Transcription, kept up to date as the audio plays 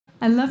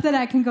I love that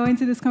I can go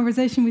into this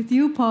conversation with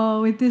you,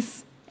 Paul, with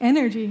this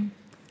energy.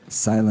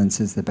 Silence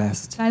is the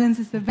best. Silence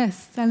is the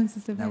best. Silence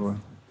is the best. That will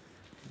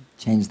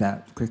change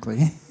that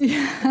quickly.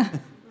 Yeah.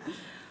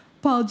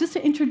 Paul, just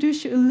to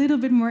introduce you a little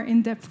bit more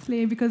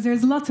in-depthly, because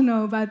there's a lot to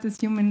know about this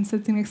human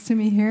sitting next to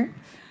me here.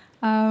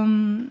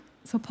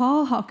 So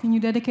Paul Hawken, you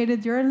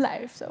dedicated your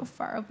life so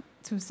far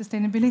to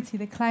sustainability,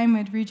 the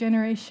climate,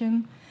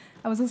 regeneration.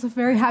 I was also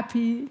very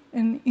happy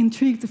and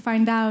intrigued to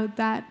find out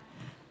that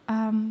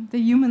the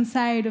human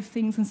side of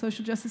things and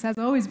social justice has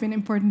always been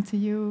important to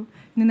you.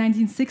 In the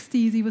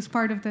 1960s, he was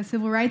part of the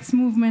civil rights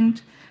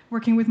movement,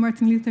 working with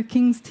Martin Luther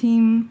King's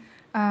team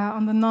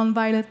on the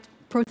nonviolent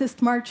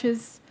protest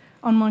marches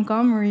on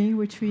Montgomery,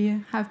 which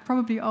we have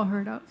probably all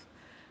heard of.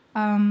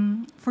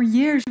 For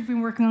years, you've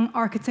been working on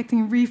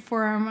architecting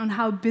reform on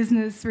how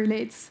business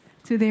relates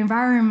to the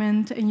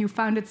environment, and you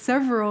founded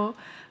several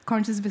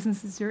conscious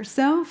businesses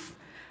yourself.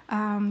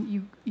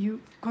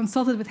 You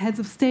consulted with heads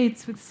of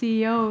states, with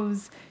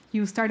CEOs.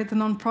 You started the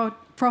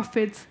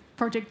non-profit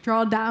Project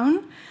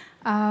Drawdown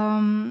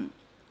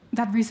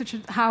that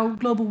researched how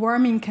global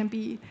warming can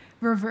be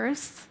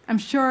reversed. I'm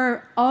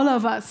sure all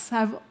of us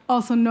have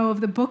also know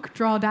of the book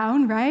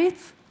Drawdown, right?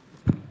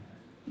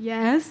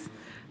 Yes.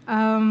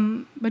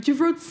 But you've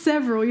wrote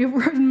several. You've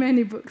written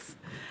many books.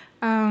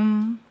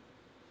 And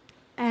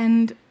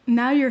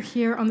now you're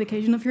here on the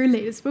occasion of your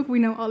latest book. We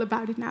know all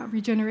about it now,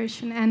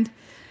 Regeneration. And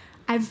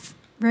I've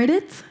read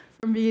it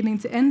from beginning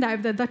to end. I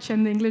have the Dutch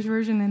and the English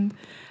version, and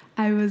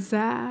I was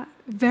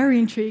very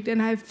intrigued.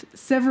 And I have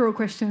several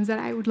questions that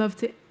I would love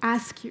to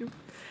ask you.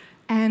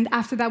 And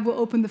after that, we'll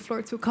open the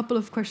floor to a couple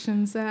of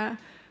questions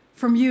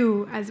from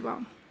you as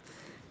well.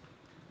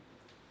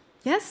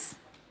 Yes?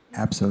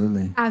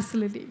 Absolutely.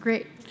 Absolutely.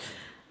 Great.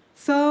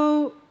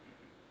 So,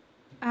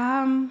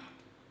 in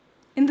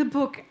the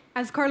book,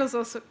 as Carlos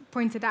also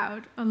pointed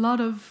out, a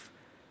lot of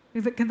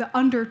the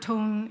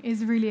undertone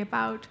is really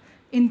about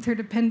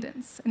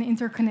interdependence and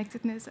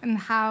interconnectedness, and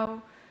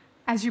how,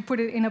 as you put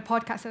it in a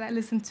podcast that I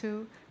listened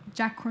to,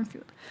 Jack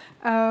Cornfield,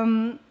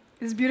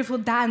 this beautiful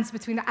dance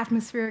between the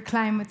atmosphere,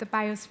 climate, the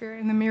biosphere,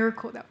 and the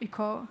miracle that we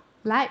call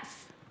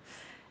life.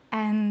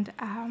 And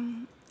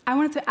I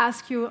wanted to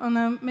ask you on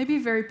a maybe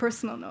very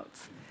personal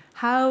note,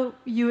 how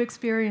you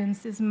experience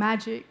this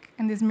magic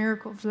and this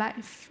miracle of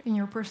life in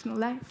your personal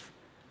life.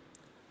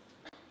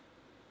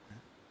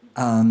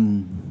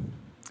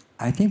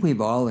 I think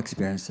we've all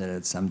experienced it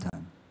at some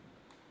time.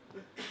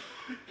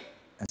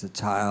 As a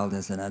child,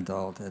 as an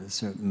adult, at a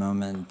certain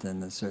moment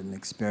and a certain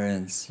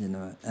experience,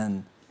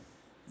 and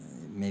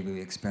maybe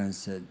we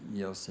experienced it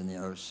just in the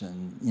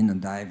ocean,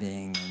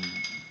 diving and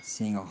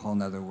seeing a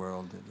whole other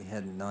world that we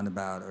hadn't known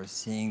about, or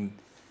seeing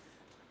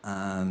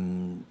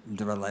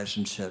the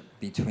relationship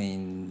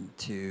between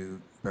two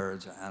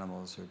birds or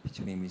animals, or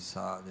we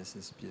saw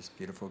this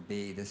beautiful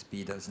bee. This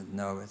bee doesn't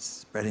know it's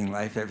spreading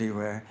life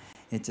everywhere.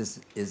 It just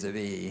is a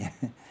bee,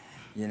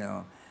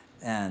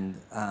 And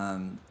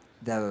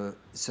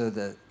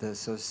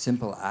so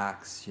simple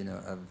acts,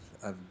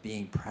 of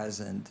being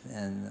present.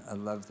 And I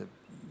love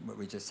what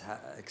we just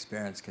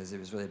experienced, because it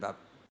was really about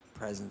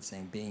presence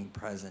and being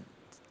present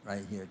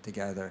right here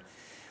together.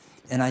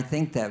 And I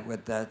think that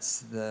what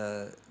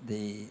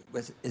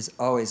is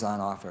always on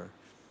offer,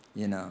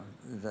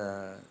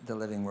 the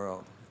living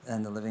world.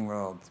 And the living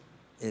world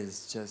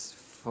is just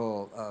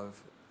full of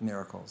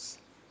miracles.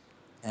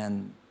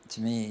 And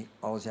to me,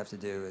 all you have to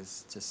do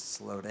is just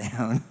slow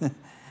down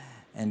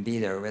and be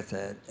there with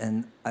it.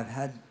 And I've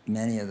had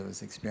many of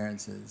those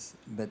experiences,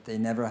 but they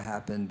never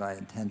happen by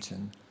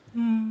intention.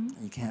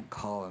 You can't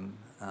call them.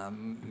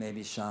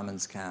 Maybe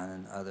shamans can,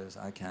 and others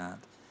I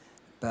can't.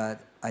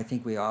 But I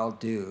think we all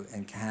do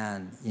and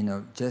can,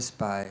 just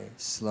by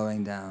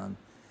slowing down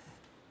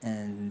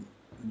and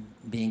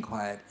being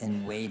quiet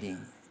and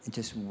waiting. And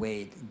just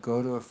wait.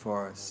 Go to a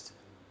forest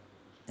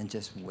and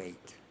just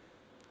wait.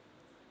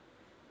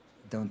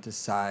 Don't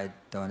decide,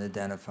 don't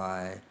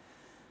identify.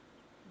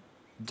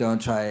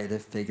 Don't try to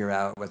figure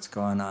out what's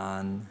going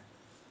on.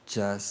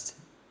 Just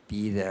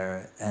be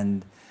there.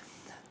 And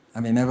I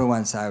remember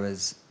once I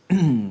was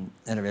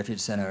at a refuge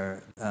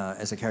center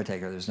as a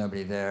caretaker. There was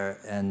nobody there,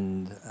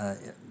 and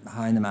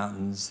high in the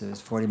mountains, there was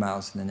 40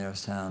 miles from the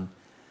nearest town,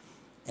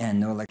 and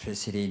no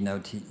electricity, no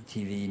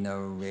TV, no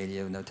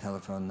radio, no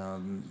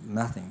telephone,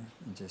 nothing.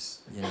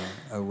 Just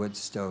a wood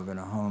stove and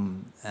a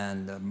home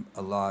and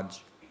a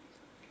lodge.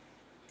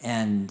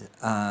 And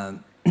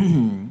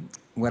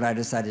what I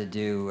decided to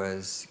do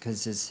was,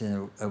 because it's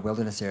in a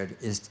wilderness area,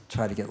 is to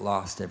try to get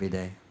lost every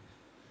day.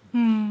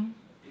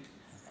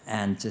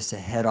 And just to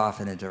head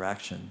off in a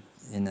direction.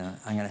 I'm going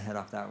to head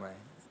off that way.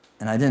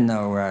 And I didn't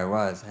know where I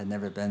was. I had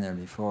never been there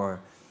before.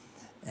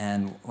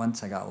 And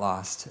once I got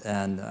lost,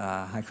 and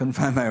I couldn't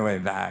find my way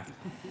back.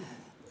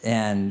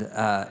 And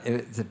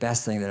it was the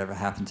best thing that ever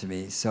happened to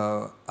me.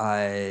 So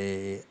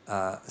I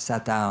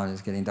sat down, it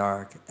was getting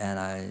dark, and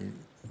I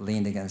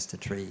leaned against a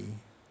tree.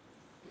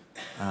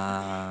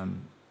 I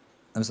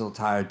was a little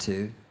tired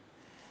too.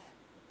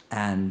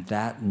 And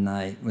that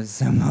night was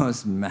the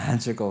most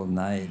magical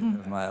night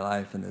of my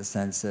life, in the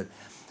sense that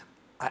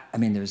I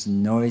mean, there's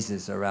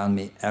noises around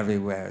me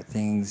everywhere.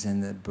 Things in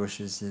the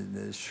bushes, in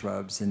the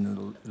shrubs, in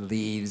the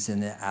leaves,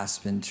 in the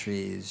aspen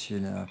trees, you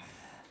know.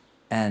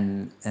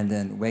 And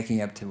then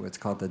waking up to what's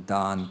called the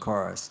dawn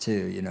chorus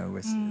too, you know,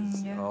 which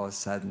is all of a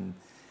sudden.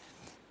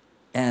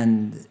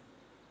 And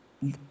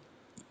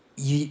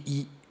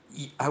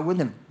I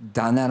wouldn't have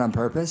done that on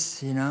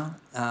purpose, you know.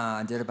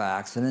 I did it by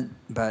accident,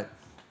 but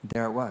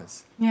there it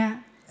was. Yeah.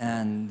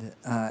 And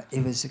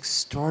it was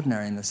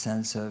extraordinary in the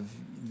sense of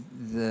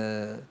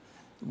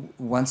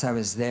once I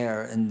was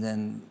there and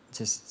then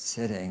just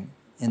sitting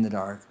in the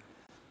dark,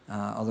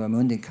 although a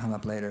moon did come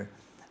up later,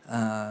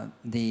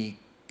 the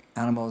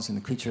animals and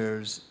the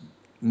creatures,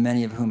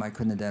 many of whom I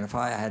couldn't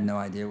identify, I had no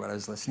idea what I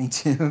was listening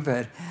to,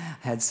 but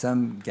had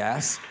some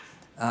guess,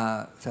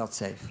 felt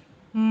safe.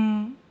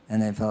 And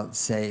they felt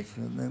safe.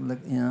 Look,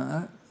 you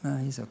know,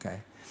 he's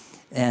okay.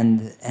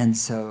 And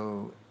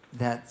so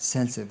that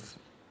sense of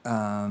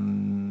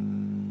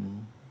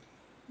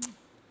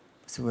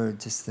so we're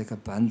just like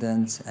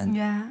abundance and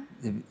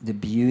the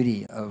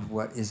beauty of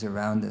what is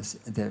around us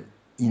that,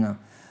 you know,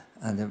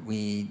 that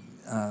we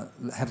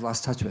have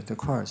lost touch with, of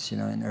course, you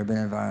know, in urban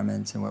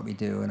environments and what we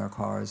do in our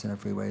cars and our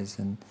freeways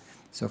and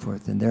so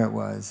forth. And there it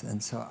was.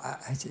 And so,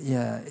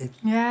 it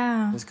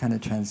was kind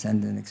of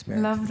transcendent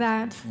experience. Love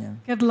that. Yeah.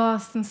 Get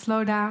lost and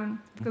slow down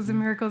because the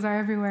miracles are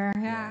everywhere.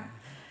 Yeah.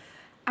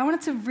 I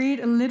wanted to read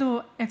a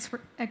little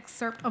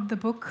excerpt of the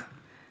book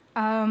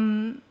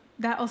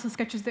that also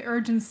sketches the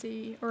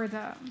urgency or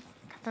the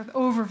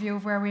overview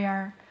of where we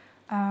are.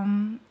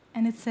 And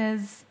it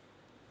says,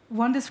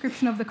 one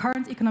description of the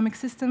current economic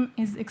system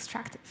is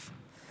extractive.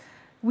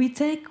 We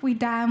take, we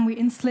dam, we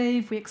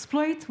enslave, we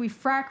exploit, we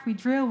frack, we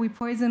drill, we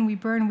poison, we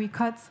burn, we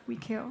cut, we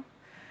kill.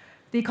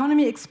 The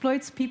economy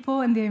exploits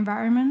people and the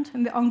environment,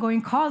 and the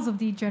ongoing cause of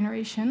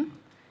degeneration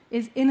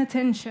is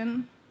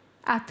inattention,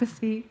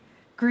 apathy,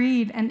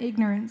 greed, and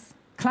ignorance.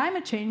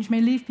 Climate change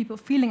may leave people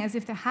feeling as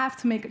if they have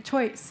to make a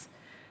choice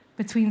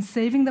between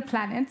saving the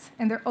planet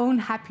and their own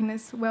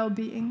happiness,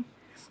 well-being,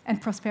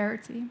 and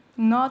prosperity.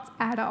 Not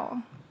at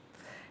all.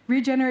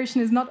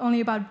 Regeneration is not only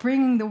about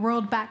bringing the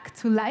world back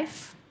to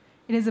life,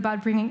 it is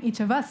about bringing each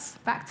of us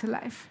back to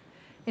life.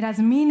 It has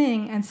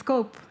meaning and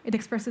scope. It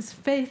expresses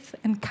faith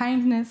and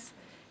kindness.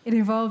 It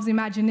involves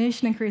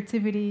imagination and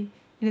creativity.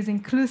 It is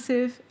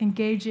inclusive,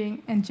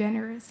 engaging, and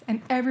generous.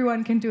 And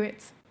everyone can do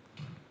it.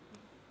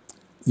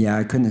 Yeah,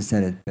 I couldn't have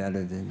said it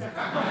better than that.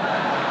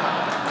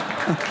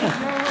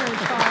 No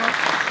worries, Paul.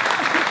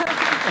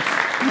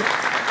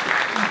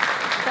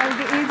 That was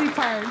the easy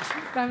part.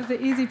 That was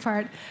the easy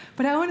part.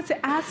 But I wanted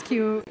to ask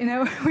you, you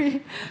know,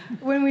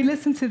 when we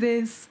listen to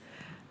this,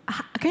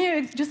 can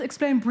you just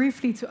explain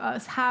briefly to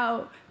us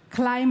how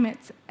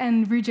climate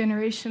and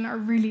regeneration are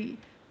really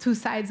two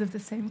sides of the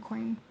same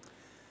coin?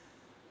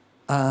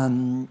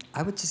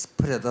 I would just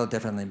put it a little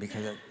differently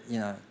because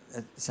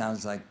it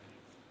sounds like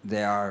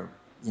they are,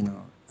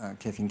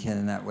 kith and kin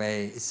in that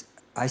way.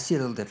 I see it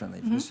a little differently.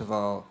 Mm-hmm. First of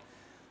all,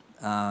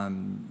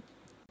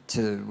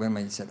 when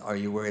we said, "Are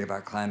you worried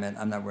about climate?"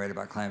 I'm not worried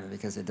about climate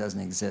because it doesn't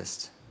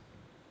exist.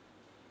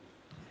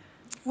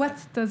 What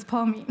does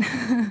Paul mean?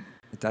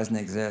 It doesn't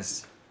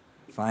exist.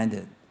 Find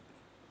it.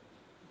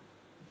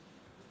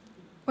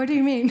 What do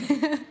you mean?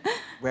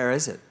 Where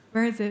is it?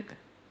 Where is it?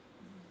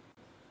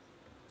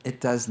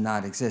 It does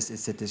not exist.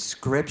 It's a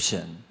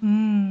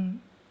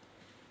description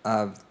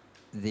of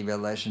the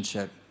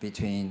relationship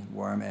between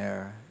warming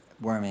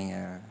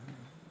air,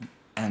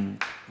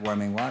 and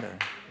warming water.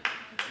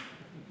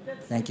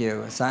 Thank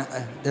you.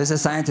 There's a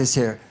scientist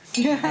here.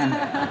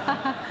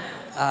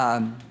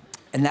 And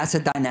that's a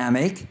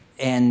dynamic,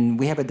 and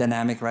we have a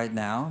dynamic right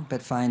now,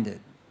 but find it.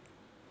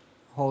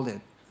 Hold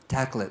it,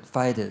 tackle it,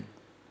 fight it,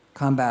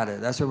 combat it.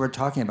 That's what we're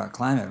talking about,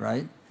 climate,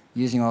 right?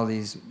 Using all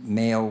these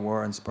male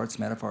war and sports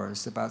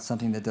metaphors about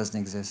something that doesn't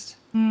exist.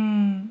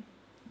 And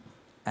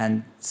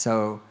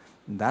so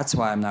that's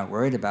why I'm not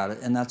worried about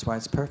it, and that's why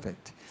it's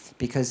perfect.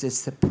 Because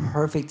it's the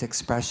perfect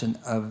expression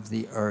of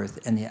the earth,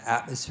 and the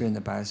atmosphere and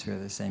the biosphere are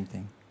the same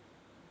thing.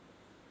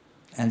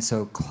 And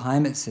so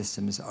climate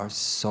systems are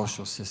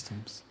social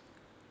systems.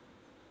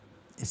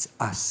 It's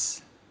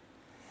us.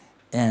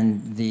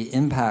 And the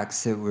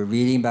impacts that we're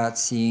reading about,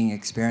 seeing,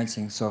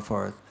 experiencing, so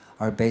forth,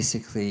 are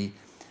basically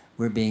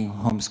we're being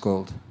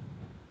homeschooled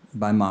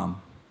by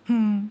mom.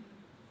 The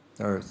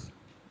earth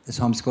is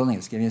homeschooling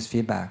us, giving us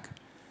feedback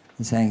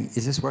and saying,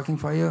 "Is this working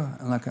for you?"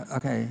 I'm like,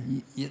 "Okay,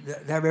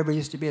 that river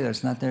used to be there.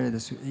 It's not there.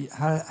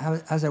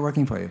 How's that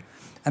working for you?"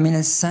 I mean,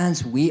 in a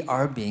sense, we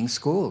are being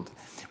schooled.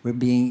 We're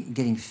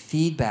getting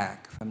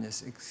feedback from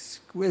this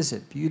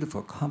exquisite,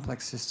 beautiful,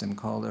 complex system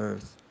called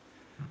Earth.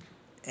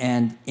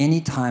 And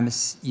any time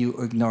you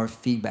ignore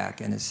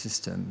feedback in a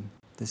system,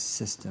 the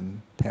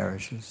system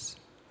perishes.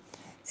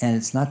 And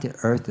it's not the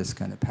Earth that's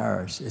going to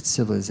perish, it's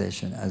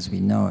civilization as we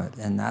know it.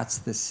 And that's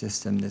the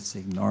system that's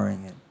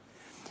ignoring it.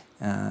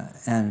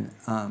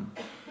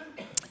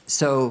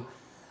 So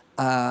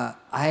I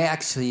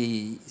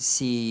actually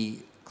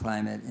see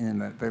climate,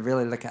 but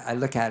really I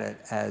look at it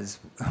as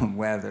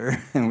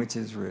weather, which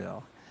is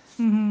real.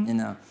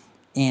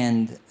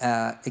 And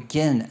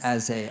again,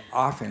 as a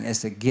offering,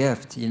 as a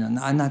gift, you know,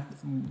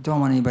 don't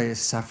want anybody to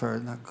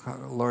suffer.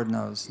 Lord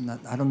knows,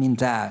 I don't mean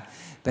that,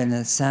 but in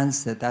the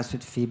sense that that's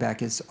what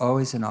feedback is.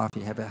 Always an offer.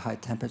 You have a high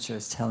temperature,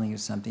 it's telling you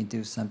something,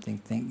 do something,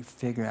 think,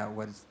 figure out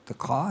what is the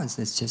cause.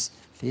 It's just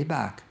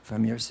feedback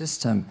from your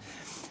system,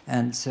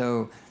 and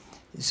so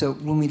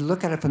when we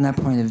look at it from that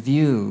point of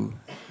view,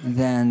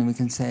 then we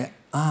can say,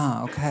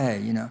 okay,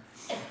 you know,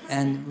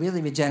 and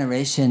really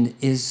regeneration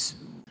is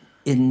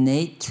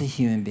innate to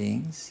human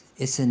beings.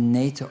 It's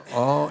innate to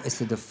all. It's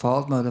the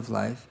default mode of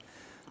life.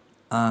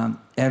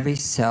 Every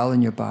cell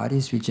in your body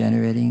is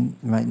regenerating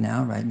right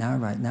now, right now,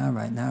 right now,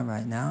 right now,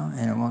 right now,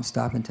 and it won't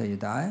stop until you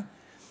die.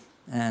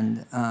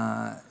 And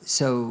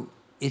so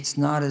it's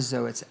not as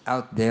though it's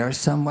out there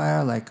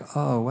somewhere, like,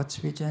 oh,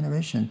 what's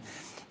regeneration?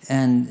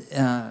 And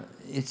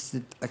it's,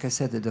 like I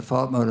said, the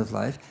default mode of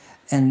life.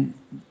 And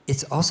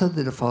it's also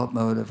the default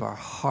mode of our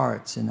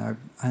hearts and our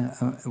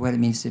what it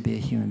means to be a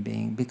human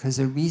being. Because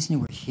the reason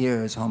we're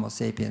here as Homo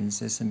sapiens,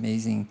 this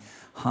amazing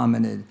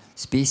hominid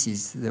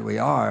species that we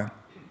are,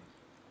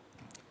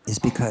 is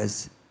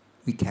because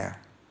we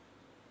care.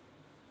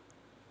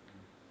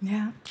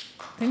 Yeah,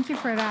 thank you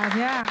for that,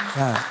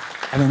 Yeah,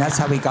 I mean, that's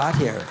how we got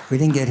here. We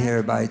didn't get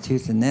here by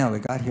tooth and nail. We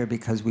got here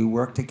because we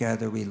work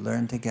together, we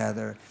learn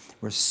together,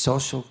 we're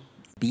social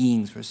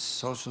beings, we're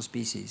social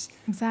species.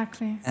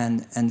 Exactly.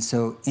 And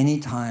so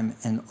anytime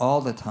and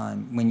all the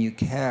time when you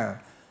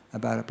care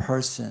about a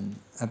person,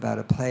 about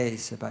a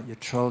place, about your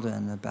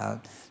children,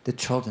 about the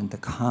children to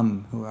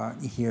come who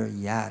aren't here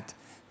yet,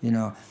 you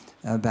know,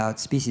 about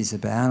species,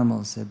 about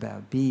animals,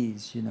 about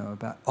bees, you know,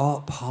 about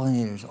all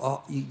pollinators,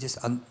 all, you just,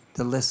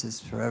 the list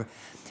is forever.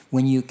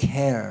 When you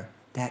care,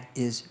 that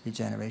is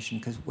regeneration.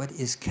 Because what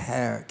is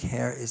care?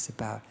 Care is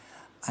about,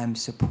 I'm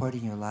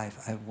supporting your life.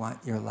 I want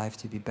your life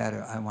to be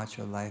better. I want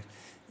your life.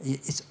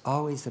 It's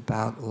always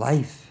about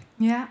life.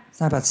 Yeah. It's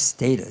not about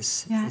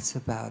status. Yeah. It's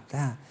about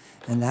that.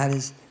 And that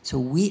is, so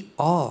we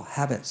all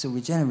have it. So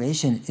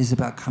regeneration is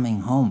about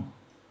coming home.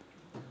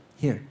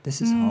 Here,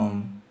 this is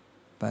home,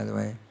 by the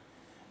way.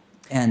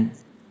 And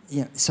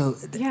you know, so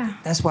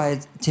that's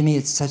why, to me,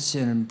 it's such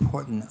an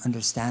important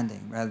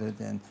understanding rather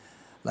than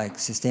like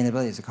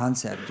sustainability is a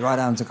concept,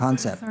 drawdown is a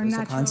concept. It's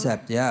a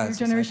concept, yeah.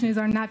 Regeneration is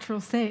our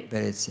natural state.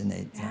 But it's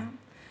innate, yeah.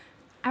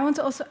 I want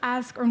to also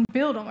ask or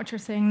build on what you're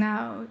saying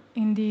now.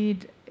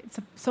 Indeed, it's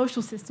a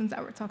social systems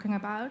that we're talking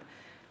about.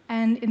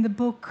 And in the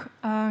book,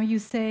 you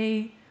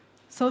say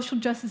social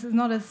justice is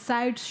not a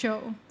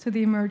sideshow to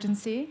the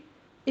emergency.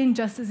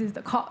 Injustice is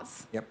the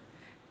cause. Yep.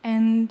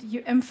 And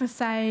you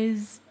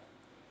emphasize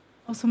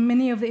also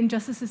many of the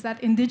injustices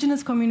that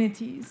indigenous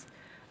communities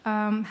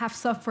have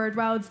suffered,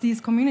 while it's these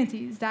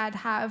communities that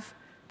have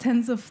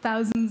tens of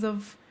thousands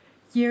of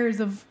years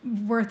of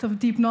worth of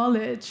deep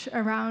knowledge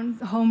around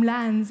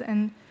homelands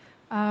and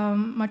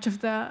much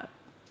of the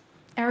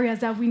areas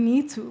that we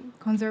need to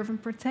conserve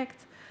and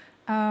protect.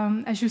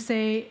 As you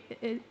say,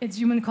 it's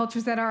human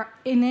cultures that are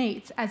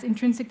innate, as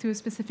intrinsic to a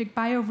specific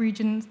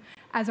bioregion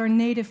as our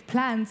native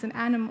plants and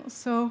animals.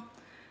 So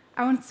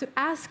I want to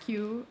ask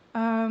you,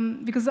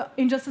 because the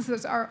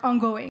injustices are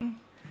ongoing,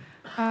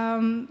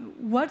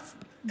 what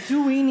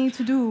do we need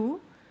to do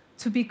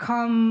to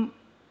become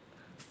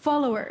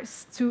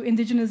followers to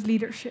indigenous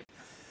leadership?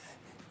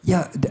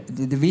 Yeah,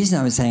 the reason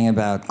I was saying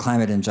about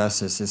climate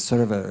injustice is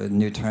sort of a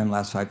new term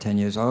last 5-10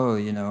 years. Oh,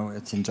 you know,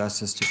 it's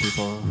injustice to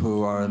people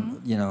who are,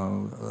 you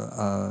know,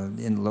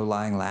 in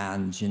low-lying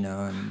lands, you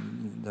know,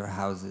 and their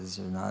houses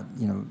are not,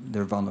 you know,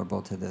 they're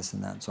vulnerable to this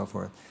and that and so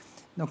forth.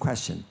 No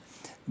question.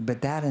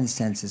 But that, in a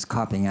sense, is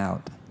copping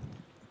out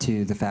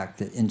to the fact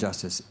that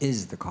injustice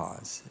is the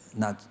cause,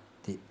 not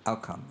the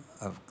outcome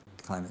of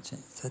climate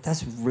change. So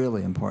that's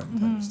really important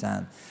to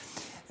understand.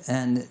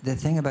 And the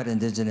thing about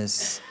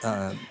indigenous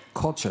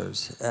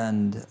cultures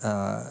and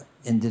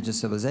indigenous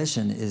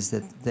civilization is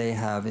that they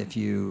have, if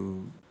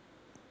you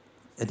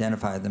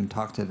identify them,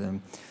 talk to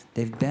them,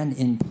 they've been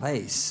in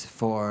place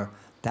for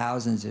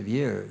thousands of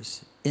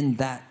years in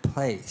that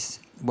place.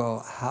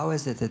 Well, how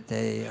is it that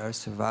they are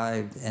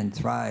survived and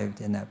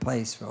thrived in that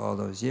place for all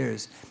those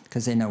years?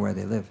 Because they know where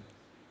they live.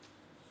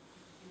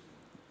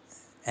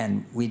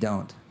 And we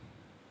don't,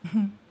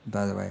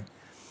 by the way.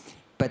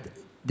 But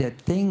the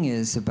thing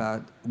is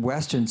about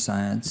Western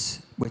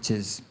science, which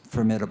is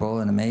formidable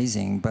and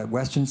amazing, but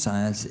Western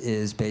science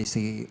is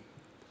basically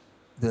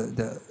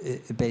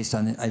based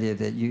on the idea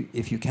that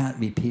if you can't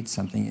repeat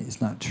something,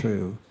 it's not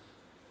true.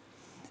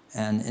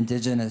 And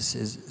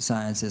indigenous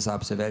science is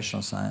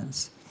observational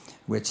science,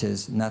 which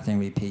is nothing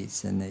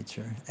repeats in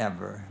nature,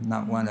 ever.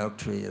 Not one oak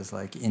tree is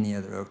like any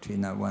other oak tree.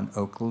 Not one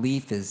oak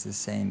leaf is the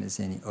same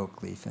as any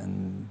oak leaf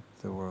in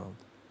the world.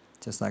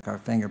 Just like our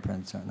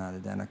fingerprints are not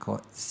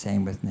identical,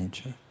 same with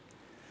nature.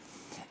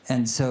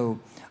 And so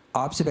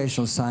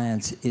observational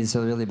science is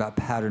really about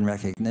pattern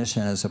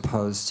recognition as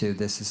opposed to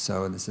this is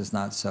so and this is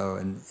not so,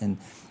 and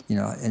you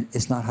know, and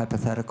it's not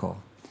hypothetical.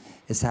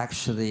 It's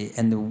actually,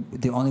 and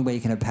the only way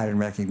you can have pattern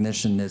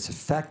recognition that's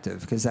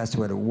effective, because that's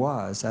what it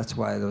was, that's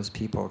why those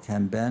people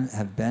have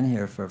been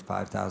here for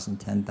 5,000,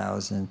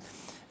 10,000,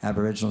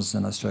 Aboriginals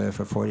in Australia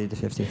for 40 to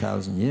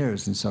 50,000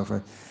 years and so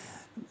forth.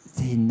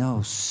 They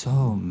know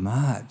so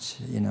much,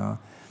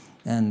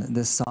 And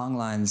the song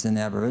lines in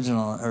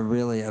Aboriginal are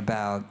really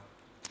about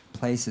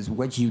places,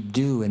 what you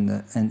do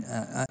in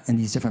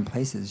these different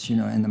places,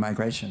 in the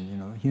migration,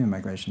 human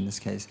migration in this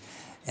case,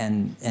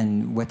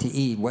 and what to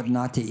eat, what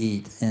not to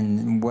eat,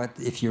 and what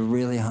if you're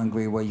really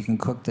hungry, well, you can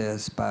cook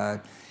this,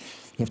 but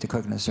you have to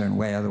cook in a certain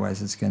way,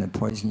 otherwise it's going to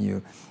poison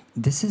you.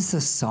 This is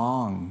the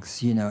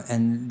songs,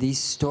 and these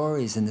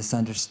stories and this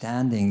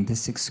understanding,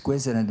 this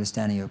exquisite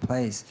understanding of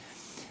place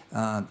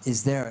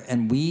is there.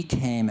 And we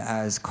came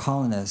as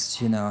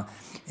colonists,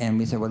 and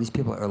we said, well, these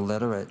people are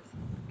illiterate,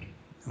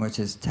 which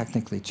is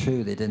technically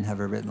true. They didn't have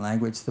a written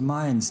language. The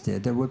Mayans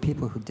did. There were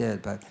people who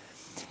did, but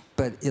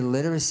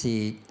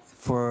illiteracy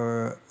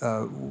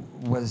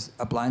was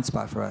a blind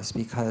spot for us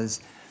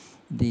because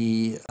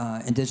the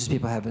indigenous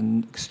people have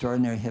an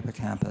extraordinary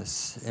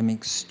hippocampus,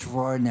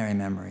 extraordinary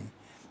memory,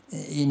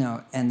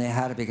 and they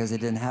had it because they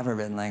didn't have a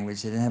written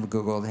language, they didn't have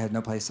Google, they had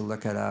no place to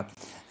look it up,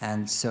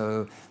 and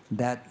so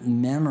that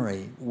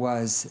memory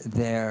was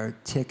their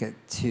ticket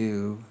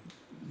to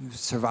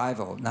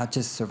survival, not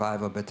just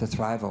survival, but to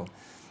thrival.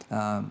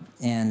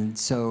 And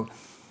so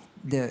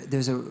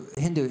there's a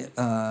Hindu,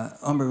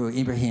 Omaru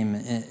Ibrahim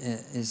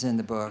is in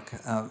the book,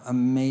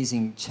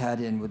 amazing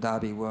Chadian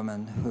Wadabi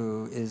woman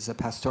who is a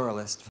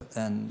pastoralist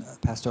and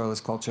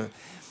pastoralist culture,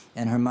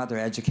 and her mother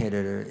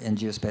educated her in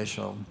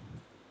geospatial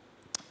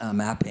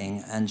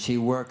mapping, and she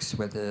works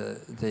with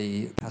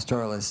the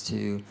pastoralists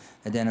to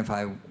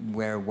identify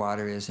where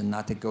water is and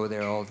not to go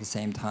there all at the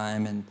same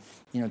time, and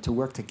to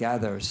work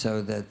together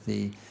so that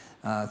the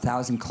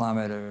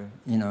 1,000-kilometer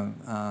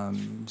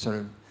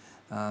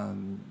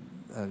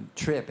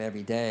trip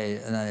every day,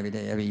 not every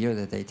day, every year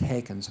that they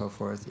take and so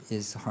forth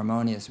is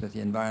harmonious with the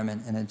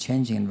environment and a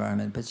changing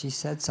environment. But she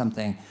said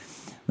something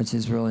which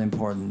is really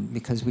important,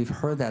 because we've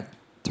heard that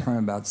term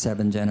about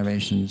 7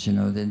 generations, the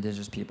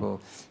indigenous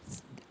people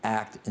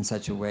act in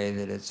such a way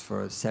that it's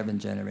for 7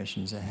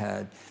 generations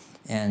ahead.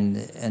 And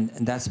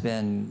that's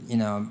been,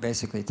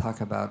 basically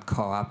talk about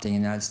co-opting in the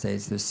United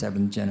States. There's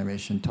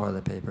 7th-generation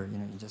toilet paper,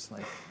 just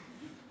like,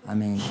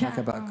 talk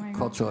about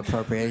cultural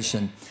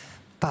appropriation.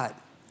 But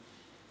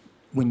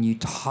when you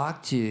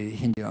talk to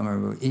Hindu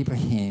Omaru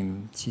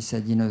Ibrahim, she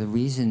said, the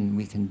reason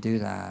we can do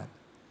that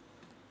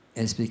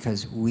is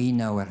because we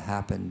know what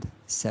happened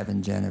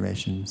 7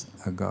 generations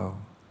ago.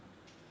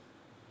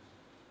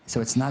 So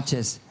it's not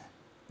just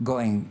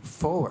going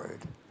forward,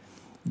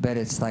 but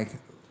it's like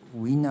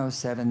we know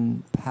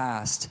 7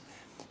 past,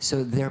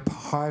 so they're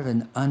part of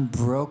an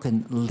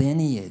unbroken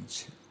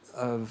lineage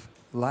of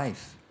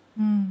life.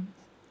 Mm.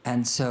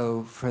 And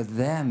so for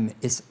them,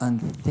 it's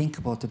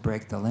unthinkable to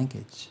break the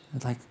linkage.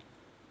 It's like,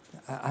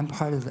 I'm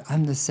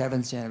the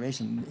 7th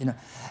generation,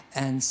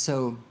 And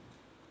so,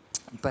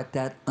 but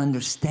that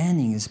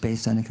understanding is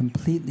based on a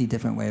completely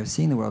different way of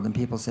seeing the world. And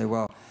people say,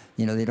 well,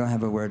 they don't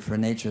have a word for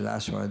nature, the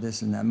ashwa,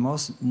 this and that.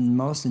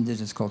 Most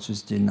indigenous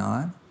cultures do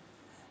not,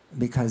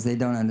 because they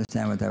don't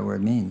understand what that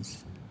word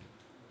means.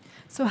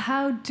 So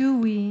how do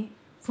we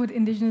put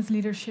indigenous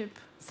leadership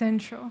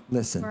central?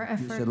 Listen. For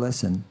effort? You should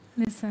listen.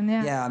 Listen,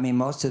 yeah. Yeah, a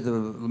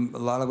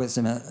lot of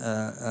wisdom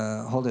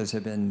holders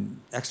have been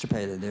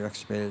extirpated. They're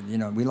extirpated.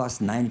 We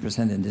lost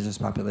 90% of the indigenous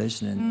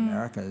population in the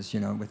Americas,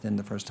 within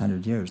the first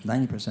 100 years.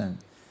 90%.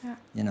 Yeah.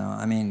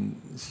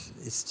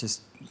 It's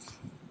just,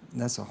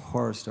 that's a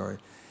horror story.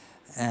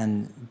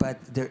 But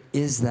there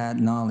is that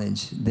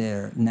knowledge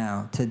there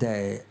now,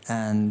 today,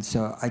 and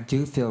so I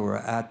do feel we're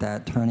at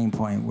that turning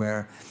point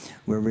where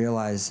we're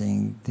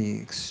realizing the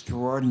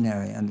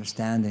extraordinary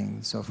understanding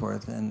and so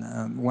forth. And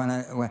when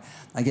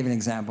I give an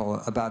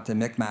example about the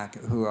Mi'kmaq,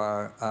 who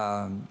are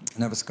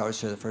Nova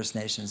Scotia, the First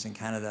Nations in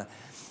Canada,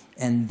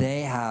 and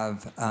they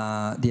have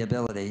the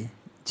ability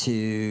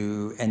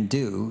to, and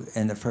do,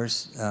 in the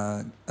first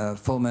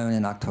full moon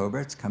in October,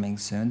 it's coming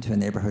soon to a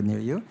neighborhood near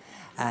you,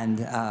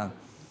 and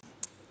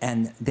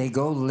they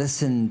go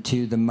listen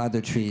to the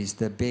mother trees,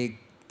 the big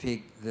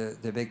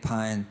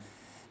pine,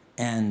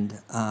 and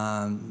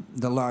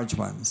the large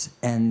ones,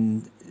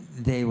 and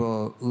they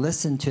will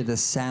listen to the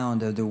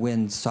sound of the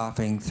wind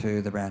soughing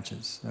through the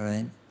branches, all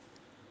right?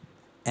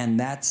 And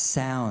that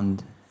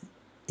sound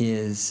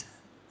is,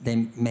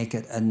 they make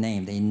it a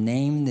name. They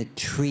name the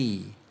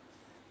tree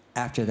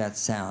after that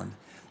sound.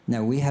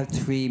 Now, we have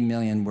 3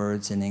 million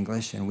words in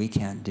English, and we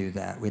can't do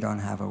that. We don't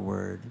have a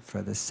word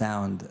for the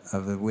sound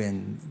of the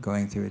wind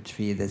going through a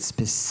tree that's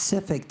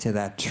specific to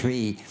that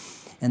tree,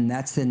 and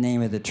that's the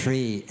name of the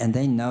tree, and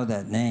they know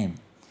that name.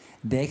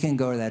 They can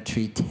go to that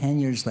tree 10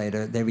 years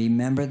later, they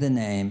remember the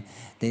name,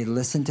 they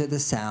listen to the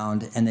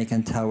sound, and they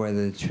can tell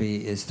whether the tree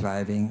is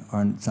thriving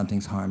or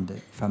something's harmed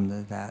it from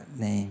that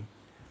name.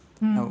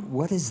 Now,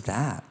 what is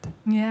that?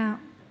 Yeah.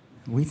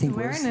 We think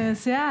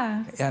awareness,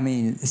 yeah.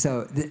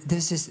 So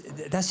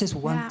that's just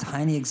one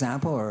tiny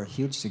example, or a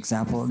huge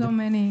example. There's so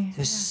many.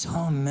 There's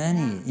so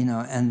many,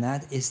 and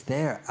that is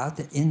there out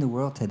there in the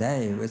world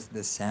today with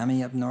the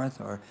Sami up north,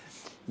 or,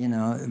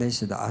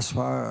 basically the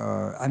Ashwar,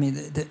 or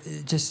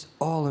just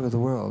all over the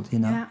world,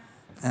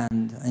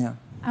 And,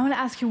 I want to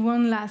ask you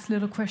one last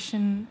little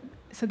question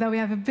so that we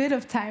have a bit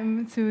of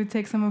time to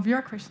take some of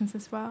your questions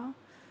as well,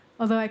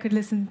 although I could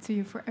listen to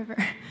you forever.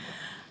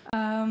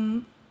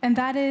 And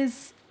that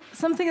is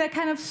something that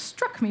kind of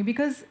struck me,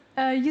 because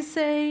you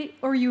say,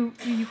 or you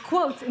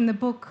quote in the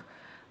book,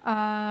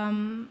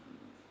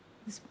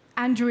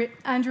 Andrew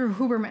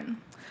Huberman,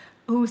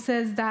 who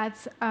says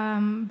that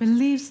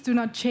beliefs do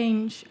not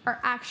change our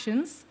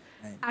actions,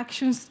 right.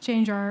 Actions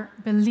change our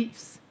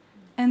beliefs.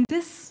 And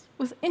this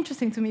was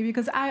interesting to me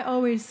because I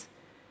always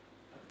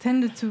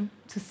tended to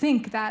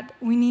think that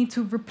we need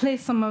to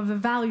replace some of the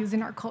values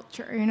in our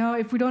culture.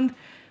 If we don't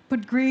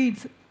put greed,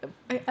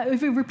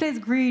 if we replace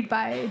greed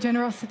by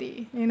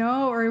generosity,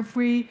 or if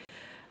we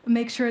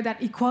make sure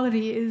that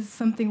equality is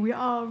something we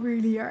all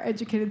really are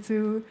educated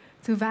to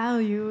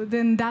value,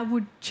 then that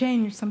would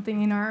change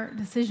something in our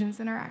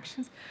decisions and our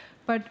actions.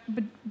 But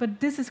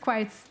this is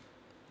quite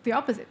the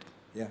opposite.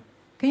 Yeah.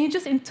 Can you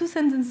just, in 2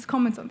 sentences,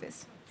 comment on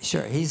this?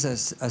 Sure. He's a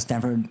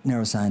Stanford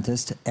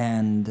neuroscientist,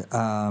 and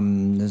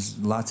there's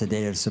lots of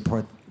data to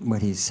support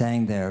what he's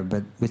saying there.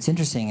 But what's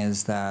interesting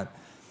is that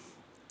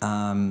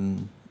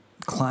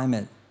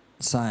climate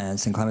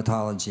science and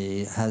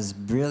climatology has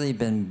really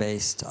been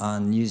based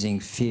on using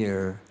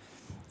fear,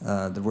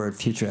 the word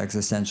future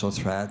existential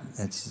threat.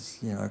 It's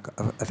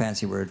a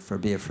fancy word for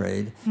be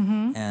afraid,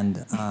 mm-hmm.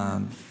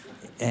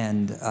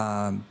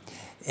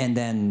 And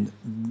then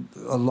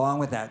along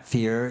with that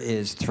fear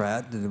is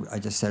threat. I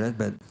just said it,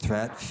 but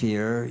threat,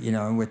 fear,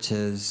 which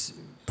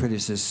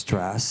produces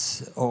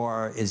stress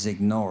or is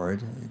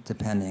ignored,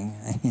 depending.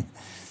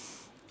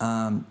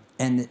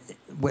 And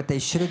what they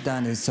should have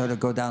done is sort of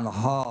go down the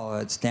hall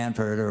at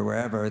Stanford or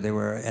wherever they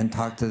were and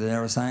talk to the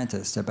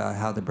neuroscientists about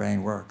how the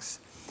brain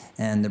works.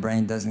 And the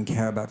brain doesn't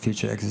care about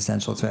future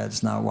existential threats.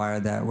 It's not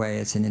wired that way.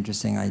 It's an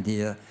interesting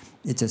idea.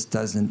 It just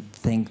doesn't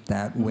think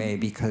that way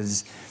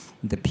because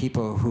the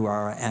people who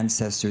are our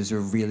ancestors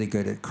are really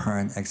good at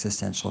current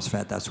existential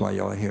threat. That's why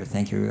you're here.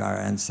 Thank you, our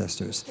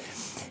ancestors.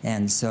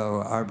 And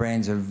so our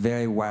brains are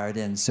very wired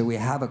in. So we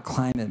have a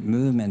climate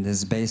movement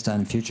that's based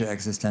on future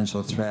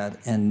existential threat,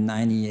 and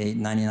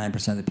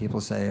 99% of the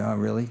people say, oh,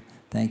 really?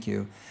 Thank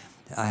you.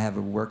 I have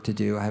work to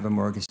do. I have a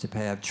mortgage to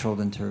pay. I have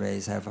children to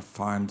raise. I have a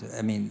farm to...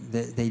 I mean,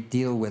 they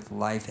deal with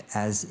life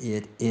as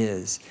it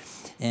is.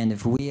 And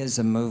if we as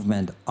a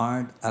movement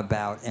aren't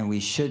about, and we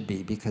should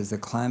be, because the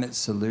climate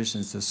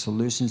solutions, the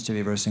solutions to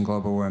reversing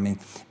global warming,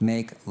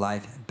 make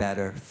life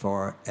better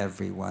for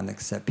everyone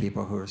except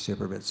people who are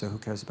super rich. So who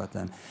cares about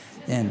them?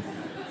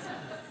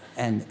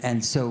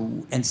 And so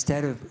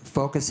instead of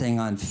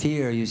focusing on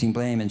fear, using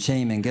blame and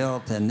shame and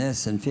guilt and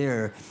this and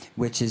fear,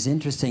 which is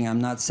interesting,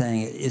 I'm not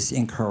saying it's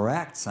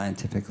incorrect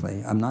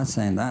scientifically. I'm not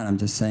saying that. I'm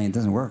just saying it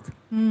doesn't work.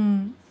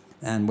 Mm.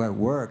 And what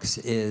works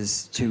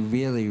is to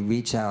really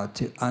reach out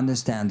to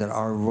understand that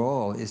our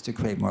role is to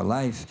create more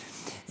life.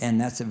 And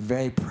that's a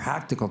very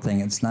practical thing.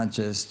 It's not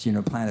just,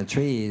 plant a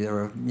tree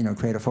or,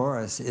 create a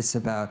forest. It's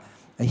about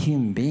a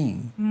human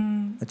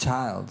being, a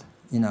child,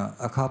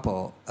 a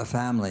couple, a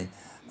family,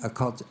 a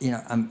culture,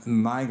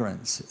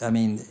 migrants. I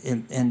mean,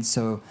 and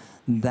so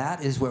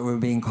that is what we're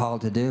being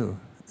called to do.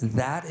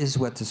 That is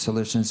what the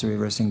solutions to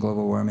reversing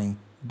global warming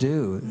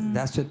do.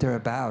 That's what they're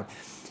about.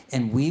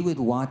 And we would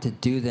want to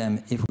do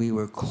them if we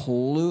were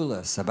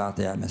clueless about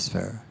the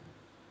atmosphere.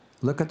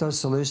 Look at those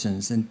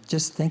solutions and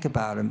just think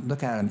about them.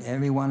 Look at them,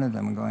 every one of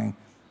them, and going,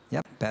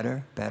 yep,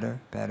 better, better,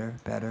 better,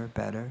 better,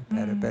 better,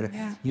 better, better.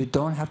 Yeah. You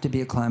don't have to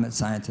be a climate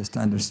scientist to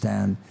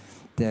understand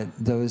that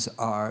those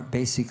are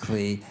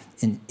basically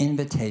an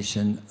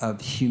invitation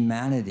of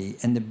humanity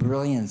and the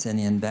brilliance and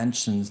the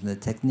inventions and the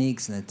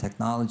techniques and the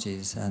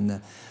technologies and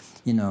the,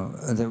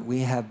 that we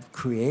have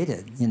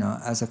created,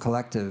 as a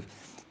collective,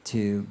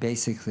 to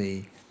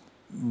basically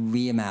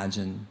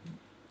reimagine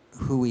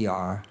who we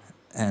are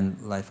and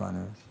life on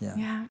Earth. Yeah.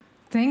 Yeah.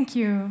 Thank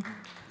you.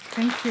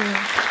 Thank you.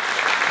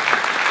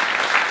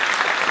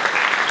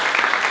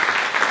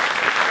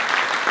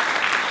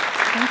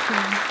 Thank you.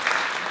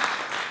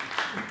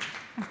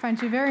 I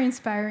find you very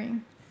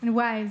inspiring and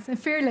wise and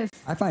fearless.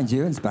 I find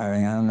you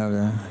inspiring. I don't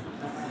know.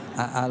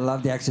 I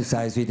love the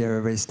exercise we did.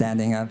 Everybody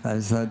standing up.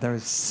 That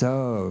was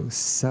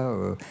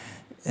so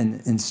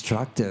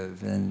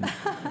instructive and.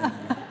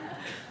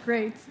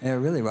 Great. It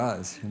really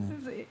was.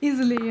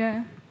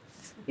 Easily,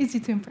 easy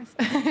to impress.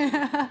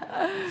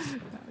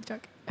 No,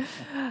 joke.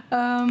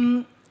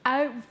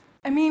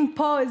 I mean,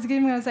 Paul is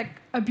giving us like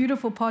a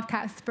beautiful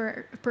podcast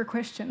per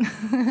question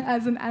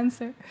as an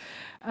answer.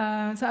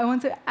 So I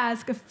want to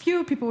ask a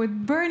few people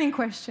with burning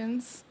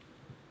questions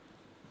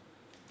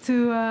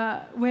to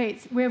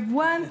wait. We have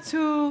 1,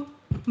 2,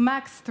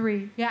 max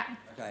 3. Yeah.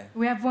 Okay.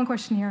 We have one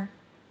question here.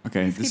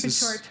 Okay, Please keep it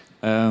short.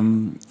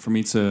 For me,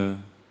 it's a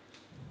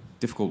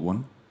difficult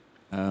one.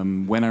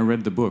 When I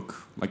read the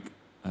book,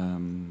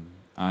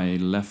 I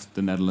left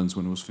the Netherlands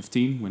when I was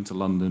 15, went to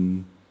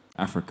London,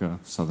 Africa,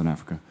 Southern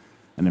Africa,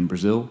 and then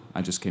Brazil.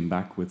 I just came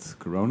back with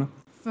Corona.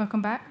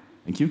 Welcome back.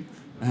 Thank you.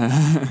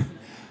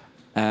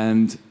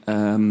 And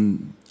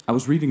I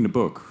was reading the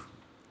book,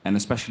 and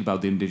especially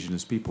about the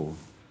indigenous people.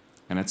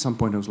 And at some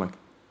point I was like,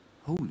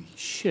 holy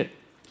shit,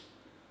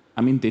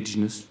 I'm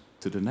indigenous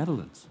to the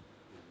Netherlands.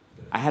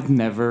 I had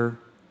never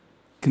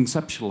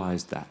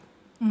conceptualized that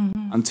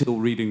until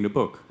reading the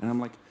book. And I'm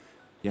like,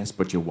 yes,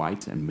 but you're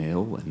white and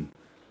male, and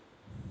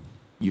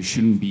you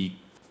shouldn't be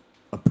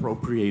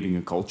appropriating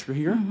a culture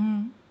here.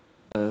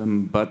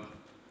 But,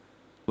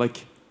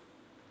 like,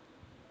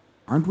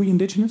 aren't we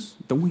indigenous?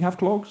 Don't we have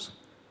clogs?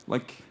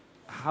 Like,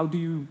 how do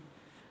you...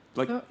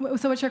 Like,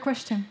 so what's your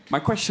question? My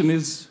question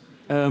is...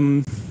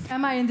 Am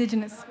I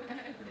indigenous?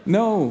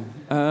 No.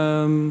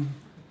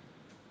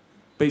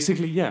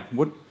 Basically, yeah.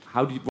 What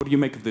do you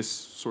make of this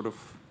sort of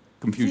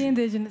confusion? The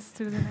indigenous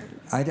to the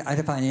Netherlands. I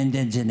define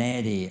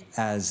indigeneity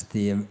as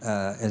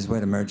as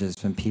what emerges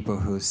from people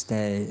who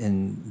stay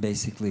in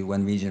basically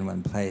one region,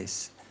 one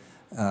place,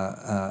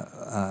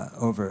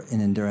 over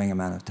an enduring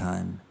amount of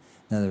time.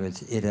 In other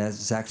words,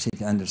 it's actually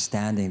the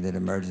understanding that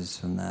emerges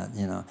from that,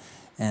 you know,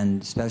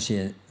 and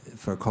especially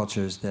for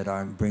cultures that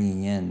aren't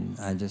bringing in.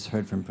 I just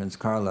heard from Prince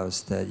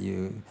Carlos that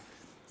you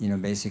know,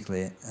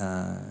 basically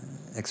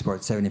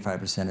export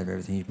 75% of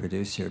everything you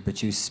produce here,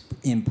 but you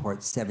import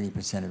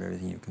 70% of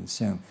everything you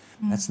consume.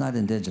 That's not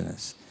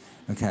indigenous,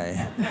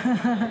 okay?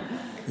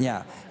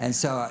 Yeah, and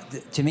so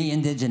to me,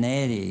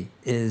 indigeneity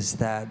is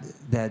that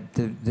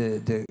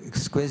the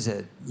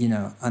exquisite, you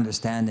know,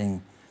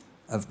 understanding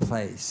of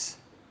place.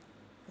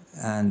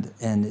 And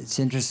it's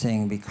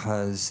interesting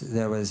because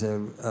there was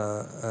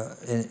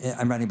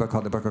I'm writing a book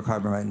called The Book of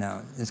Carbon right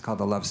now. It's called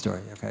The Love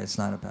Story, okay? It's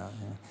not about,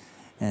 you know,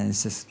 and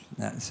it's just,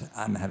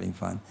 I'm having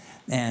fun.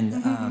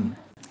 And,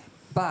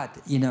 but,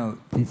 you know,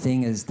 the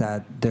thing is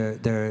that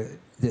the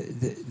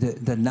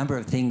number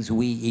of things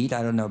we eat,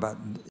 I don't know about,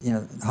 you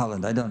know,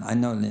 Holland, I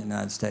know in the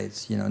United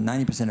States, you know,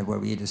 90% of what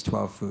we eat is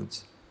 12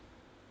 foods.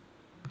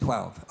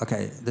 12,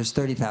 okay, there's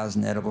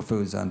 30,000 edible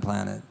foods on the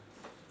planet,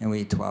 and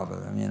we eat 12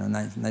 of them, you know,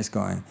 nice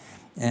going.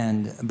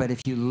 But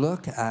if you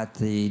look at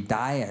the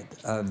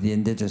diet of the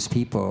indigenous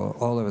people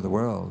all over the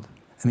world,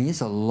 I mean, it's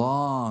a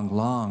long,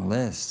 long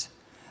list.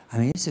 I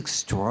mean, it's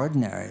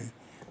extraordinary.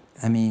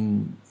 I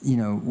mean, you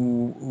know,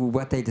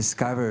 what they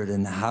discovered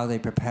and how they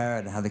prepare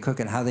it and how they cook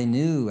it, and how they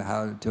knew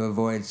how to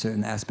avoid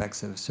certain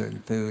aspects of certain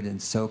food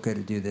and soak it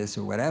to do this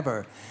or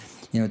whatever,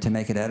 you know, to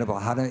make it edible.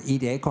 How to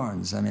eat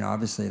acorns. I mean,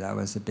 obviously that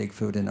was a big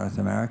food in North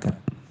America.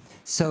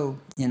 So,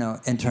 you know,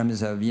 in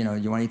terms of, you know,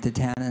 you want to eat the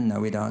tannin? No,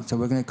 we don't. So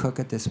we're going to cook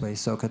it this way,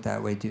 soak it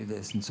that way, do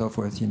this, and so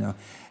forth, you know.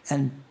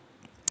 And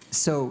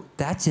so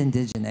that's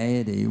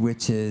indigeneity,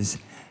 which is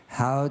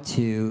how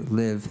to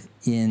live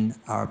in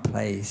our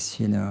place,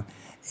 you know,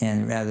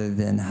 and rather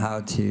than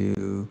how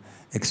to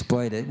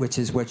exploit it, which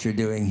is what you're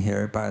doing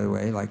here, by the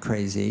way, like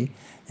crazy,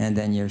 and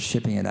then you're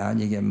shipping it out,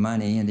 and you get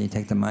money, and then you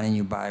take the money and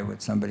you buy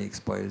what somebody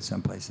exploited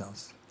someplace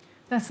else.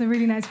 That's a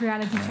really nice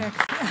reality check.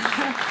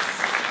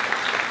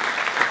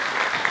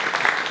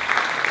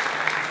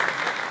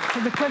 So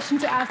the question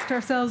to ask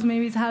ourselves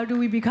maybe is, how do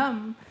we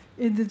become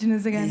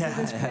indigenous again? Yeah,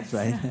 that's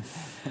right.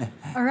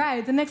 All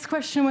right, the next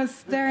question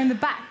was there in the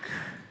back.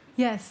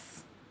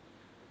 Yes.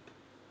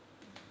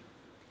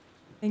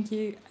 Thank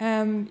you.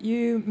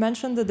 You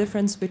mentioned the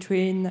difference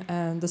between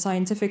the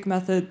scientific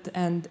method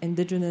and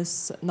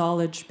indigenous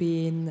knowledge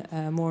being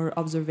more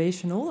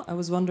observational. I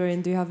was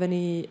wondering, do you have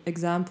any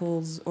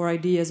examples or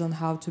ideas on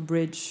how to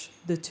bridge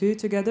the two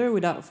together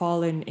without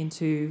falling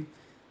into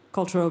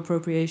cultural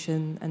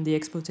appropriation and the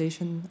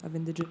exploitation of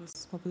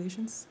indigenous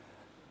populations?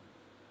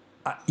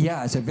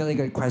 Yeah, it's a really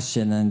good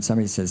question, and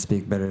somebody says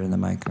speak better in the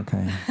mic,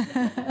 okay?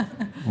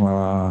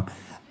 Well,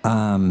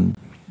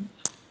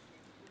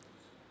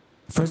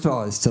 first of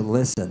all, is to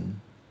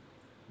listen,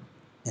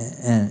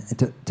 and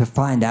to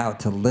find out,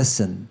 to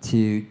listen,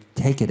 to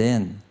take it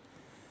in,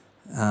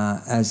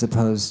 as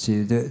opposed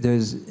to,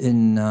 there's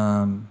in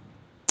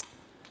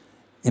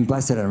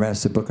Blessed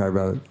Unrest, a book I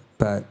wrote,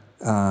 but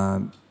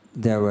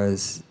there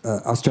was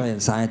Australian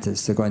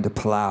scientists that are going to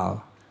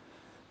Palau,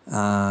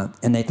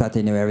 and they thought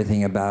they knew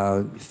everything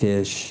about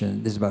fish,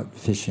 and this is about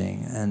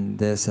fishing, and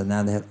this and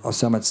that. They had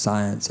so much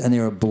science, and they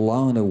were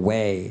blown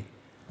away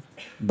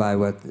by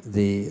what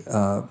the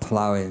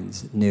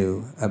Palauians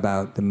knew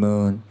about the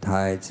moon,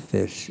 tides,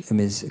 fish. I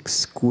mean, it's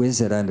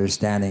exquisite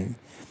understanding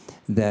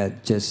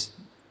that just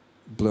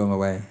blew them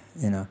away,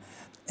 you know.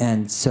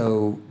 And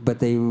so, but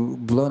they were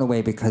blown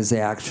away because they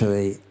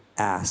actually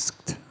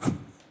asked.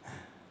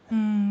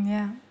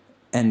 Yeah.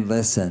 And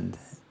listened,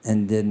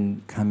 and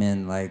didn't come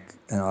in like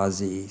an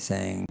Aussie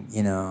saying,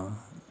 you know,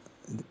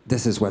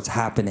 this is what's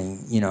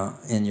happening, you know,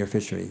 in your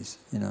fisheries.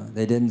 You know,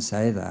 they didn't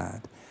say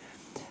that.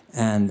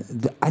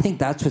 And I think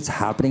that's what's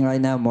happening right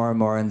now more and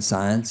more in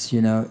science,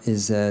 you know,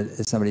 is that,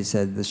 as somebody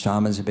said, the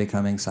shamans are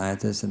becoming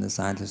scientists and the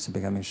scientists are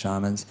becoming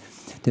shamans.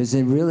 There's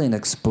really an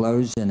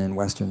explosion in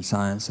Western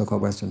science,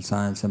 so-called Western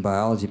science, and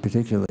biology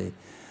particularly,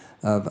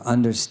 of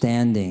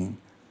understanding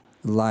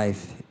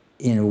life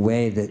in a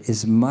way that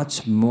is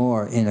much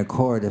more in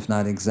accord, if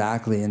not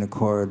exactly in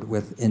accord,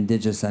 with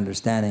indigenous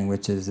understanding,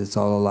 which is it's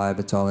all alive,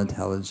 it's all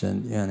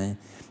intelligent, you know,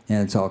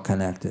 and it's all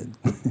connected.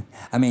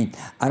 I mean,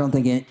 I don't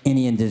think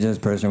any indigenous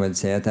person would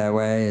say it that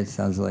way. It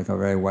sounds like a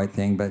very white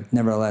thing, but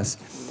nevertheless,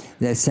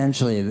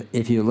 essentially,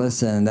 if you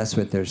listen, that's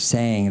what they're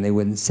saying. They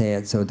wouldn't say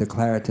it so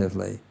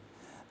declaratively.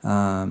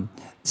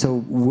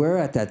 So we're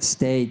at that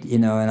state, you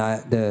know,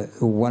 and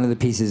one of the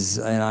pieces,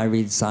 and I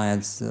read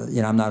science,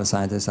 you know, I'm not a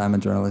scientist, I'm a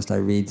journalist, I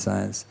read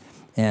science,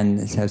 and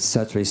have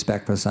such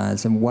respect for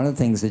science. And one of the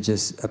things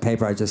a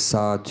paper I just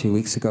saw 2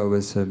 weeks ago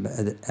was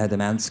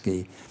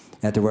Adamansky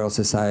at the Royal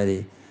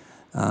Society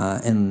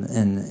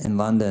in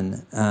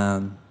London.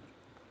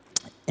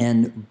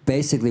 And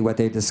basically what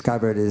they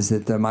discovered is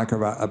that the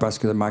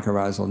bruscular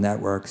mycorrhizal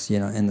networks, you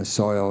know, in the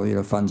soil, you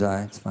know,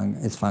 fungi,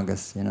 it's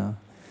fungus, you know,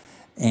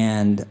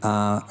 and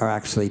are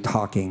actually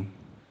talking.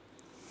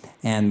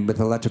 And with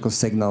electrical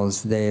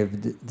signals,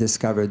 they've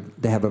discovered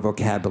they have a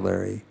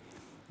vocabulary.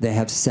 They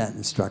have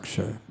sentence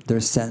structure. Their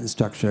sentence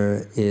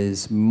structure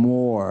is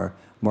more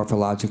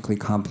morphologically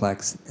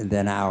complex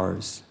than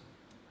ours,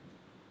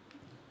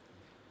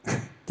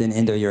 than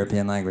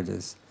Indo-European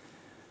languages.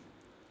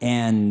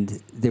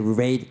 And the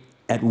rate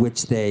at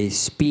which they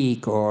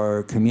speak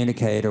or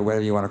communicate or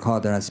whatever you want to call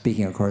it, they're not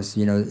speaking, of course,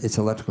 you know, it's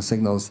electrical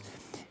signals,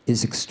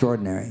 is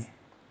extraordinary.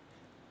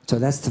 So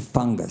that's the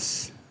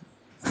fungus.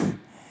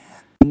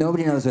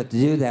 Nobody knows what to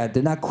do that.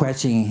 They're not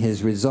questioning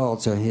his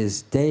results or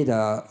his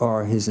data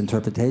or his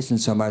interpretation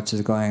so much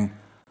as going,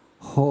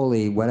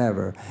 holy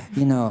whatever.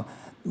 You know,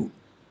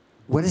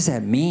 what does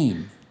that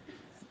mean?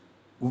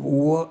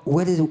 What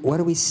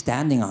are we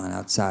standing on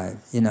outside,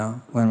 you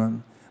know,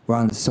 when we're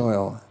on the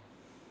soil?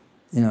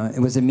 You know, it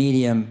was a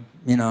medium,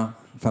 you know,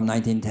 from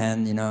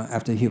 1910, you know,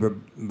 after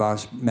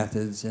Huber-Bosch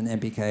methods and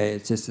NPK,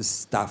 it's just the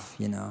stuff,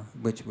 you know,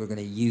 which we're going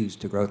to use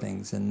to grow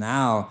things. And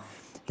now,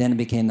 then it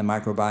became the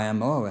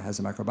microbiome. Oh, it has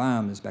a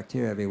microbiome. There's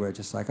bacteria everywhere,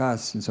 just like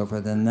us, and so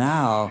forth. And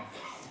now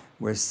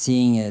we're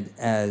seeing it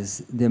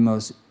as the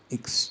most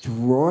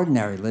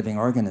extraordinary living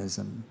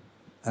organism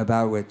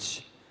about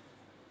which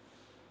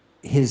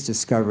his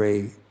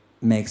discovery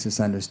makes us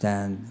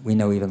understand we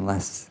know even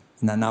less.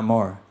 Not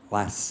more,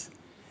 less.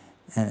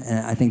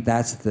 And I think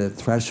that's the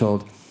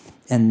threshold.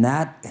 And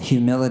that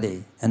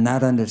humility and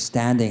that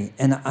understanding,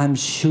 and I'm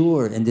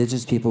sure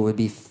indigenous people would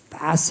be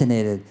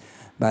fascinated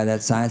by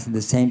that science. At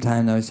the same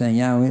time, they're saying,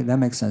 yeah, that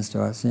makes sense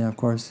to us. Yeah, of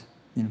course.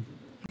 You know.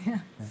 Yeah.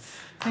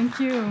 Thank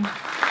you.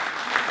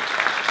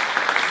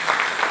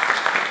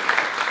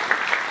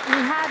 We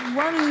had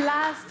one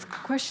last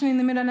question in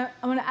the middle, and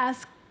I want to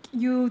ask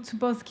you to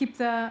both keep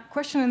the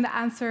question and the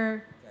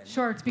answer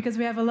short, because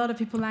we have a lot of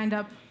people lined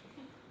up.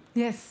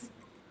 Yes.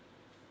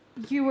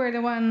 You were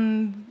the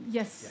one.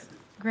 Yes.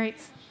 Great.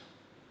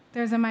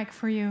 There's a mic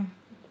for you.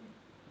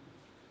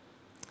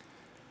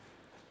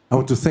 I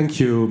want to thank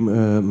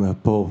you,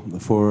 Paul,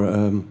 for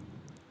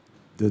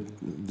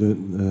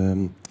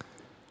the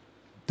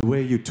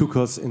way you took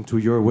us into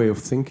your way of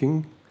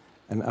thinking.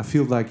 And I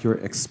feel like you're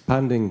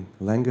expanding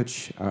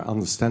language, our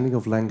understanding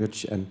of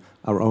language, and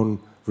our own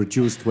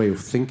reduced way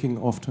of thinking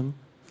often.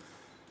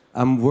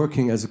 I'm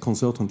working as a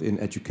consultant in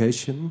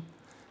education,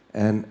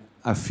 and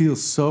I feel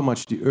so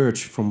much the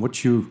urge from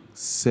what you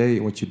say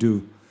and what you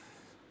do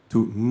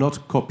to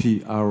not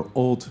copy our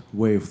old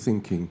way of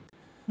thinking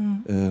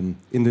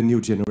in the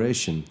new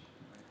generation.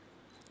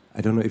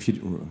 I don't know if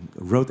you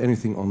wrote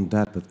anything on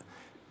that, but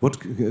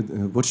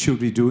what should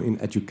we do in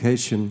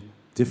education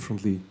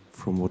differently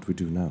from what we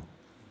do now?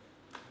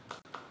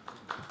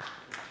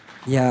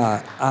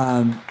 Yeah,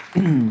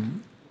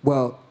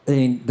 well, I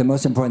mean, the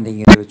most important thing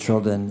you do with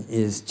children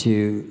is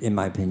to, in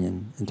my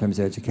opinion, in terms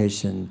of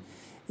education,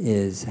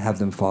 is have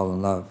them fall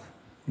in love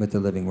with the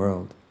living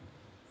world.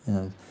 You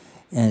know?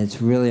 And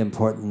it's really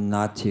important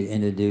not to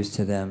introduce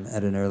to them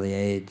at an early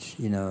age,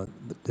 you know,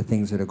 the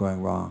things that are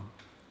going wrong,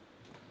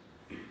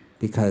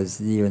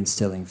 because you're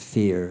instilling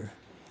fear.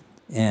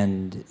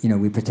 And, you know,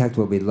 we protect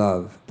what we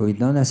love, but we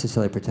don't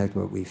necessarily protect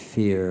what we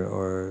fear,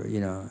 or, you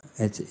know,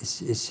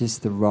 it's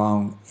just the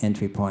wrong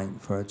entry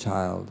point for a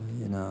child,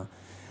 you know.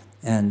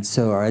 And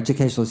so our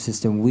educational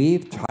system,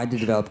 we've tried to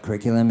develop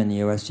curriculum in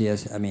the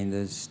USGS. I mean,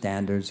 there's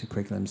standards,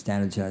 curriculum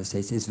standards in the United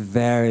States. It's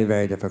very,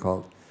 very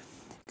difficult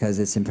because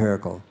it's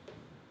empirical.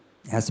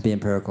 It has to be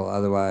empirical,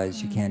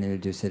 otherwise you can't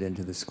introduce it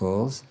into the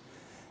schools.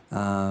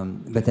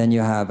 But then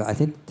you have, I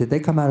think, did they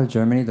come out of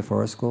Germany, the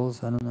forest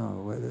schools? I don't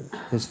know.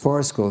 There's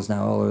forest schools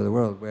now all over the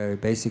world where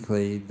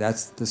basically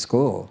that's the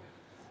school,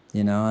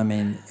 you know, I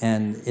mean,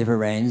 and if it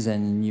rains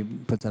and you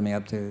put something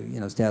up to, you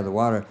know, stay out of the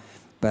water,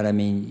 but I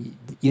mean,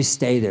 you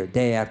stay there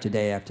day after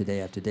day after day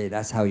after day.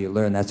 That's how you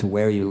learn. That's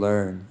where you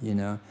learn, you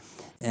know.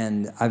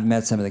 And I've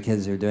met some of the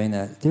kids who are doing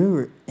that. They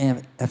were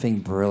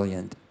effing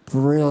brilliant.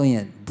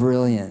 Brilliant,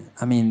 brilliant.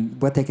 I mean,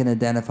 what they can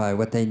identify,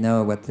 what they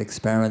know, what the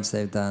experiments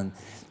they've done,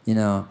 you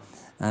know.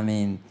 I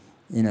mean,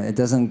 you know, it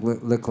doesn't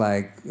look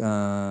like, you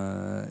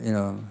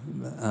know,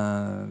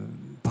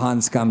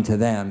 pond scum to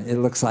them. It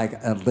looks like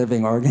a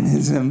living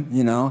organism,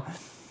 you know.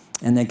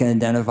 And they can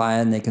identify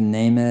it, and they can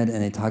name it,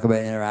 and they talk about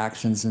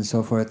interactions and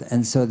so forth.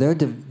 And so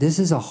this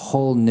is a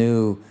whole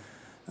new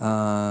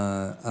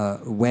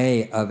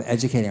way of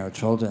educating our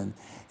children.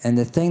 And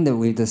the thing that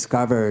we've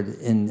discovered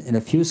in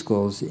a few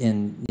schools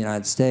in the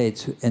United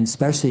States, and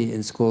especially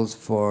in schools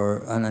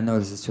for, and I know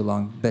this is too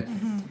long, but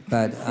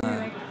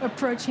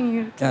approaching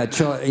you.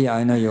 Yeah,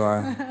 I know you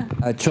are.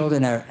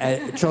 Children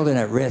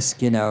at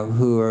risk, you know,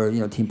 who are, you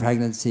know, teen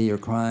pregnancy or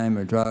crime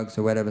or drugs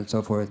or whatever and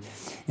so forth.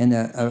 And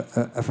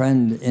a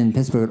friend in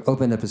Pittsburgh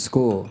opened up a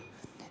school,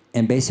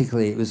 and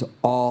basically it was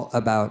all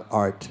about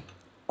art.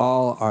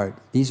 All art.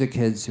 These are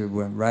kids who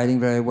weren't writing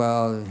very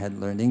well, had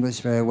learned English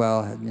very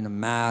well, had, you know,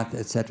 math,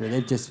 etc.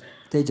 They just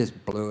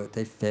blew it.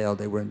 They failed.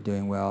 They weren't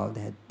doing well.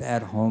 They had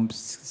bad home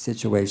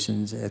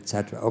situations,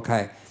 etc.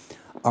 Okay,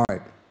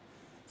 art,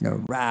 you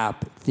know,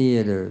 rap,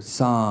 theater,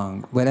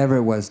 song, whatever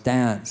it was,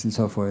 dance, and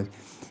so forth.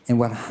 And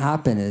what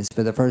happened is,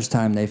 for the first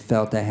time, they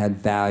felt they had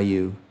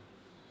value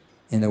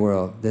in the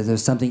world. That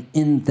there's something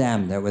in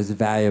them that was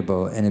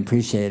valuable and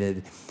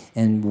appreciated.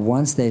 And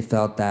once they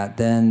felt that,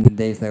 then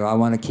they think, I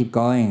want to keep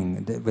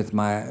going with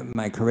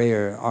my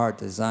career, art,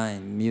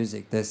 design,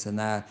 music, this and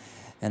that.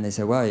 And they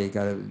said, well, you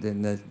got to,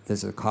 then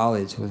there's a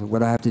college. What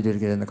do I have to do to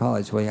get into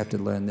college? Well, you have to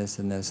learn this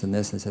and this and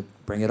this. And I said,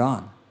 bring it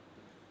on.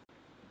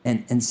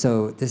 And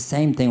so the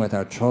same thing with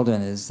our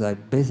children is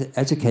like basic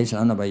education.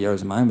 I don't know about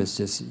yours. Mine was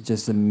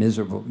just a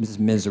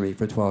misery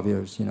for 12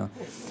 years, you know.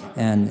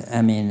 And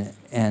I mean,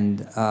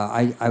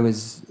 I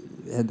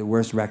had the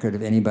worst record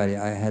of anybody.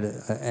 I had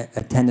a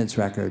attendance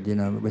record, you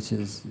know, which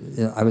is,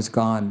 you know, I was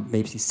gone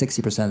maybe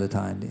 60% of the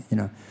time, you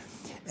know,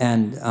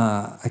 and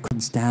I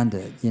couldn't stand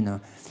it, you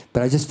know.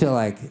 But I just feel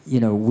like,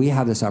 you know, we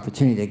have this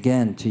opportunity,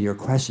 again, to your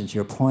question, to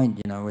your point,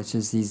 you know, which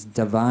is these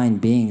divine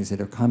beings that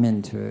have come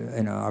into,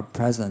 you know, our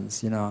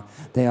presence, you know.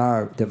 They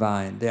are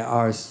divine. They're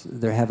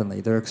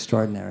heavenly. They're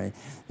extraordinary.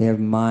 They have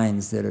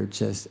minds that are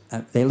just,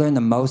 they learn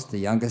the most, the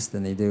youngest,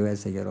 than they do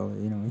as they get older,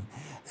 you know.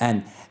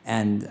 And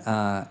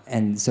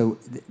so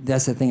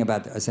that's the thing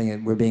about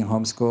saying we're being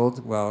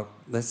homeschooled. Well,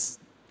 let's,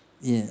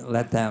 you know,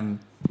 let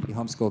them be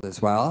homeschooled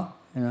as well,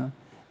 you know,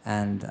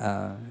 and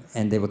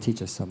they will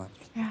teach us so much.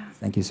 Yeah.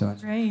 Thank you so much.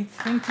 Great,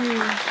 thank you.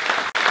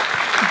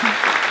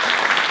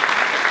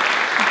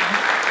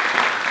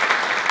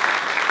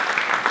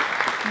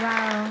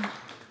 Wow.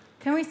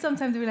 Can we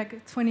sometimes do like a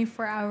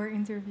 24-hour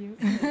interview?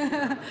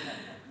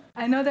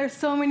 I know there's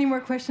so many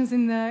more questions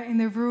in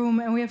the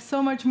room, and we have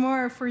so much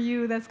more for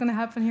you that's going to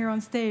happen here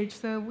on stage.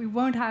 So we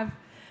won't have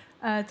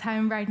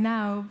time right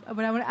now,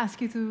 but I want to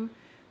ask you to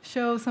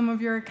show some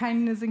of your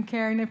kindness and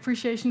care and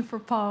appreciation for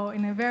Paul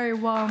in a very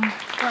warm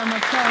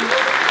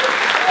applause.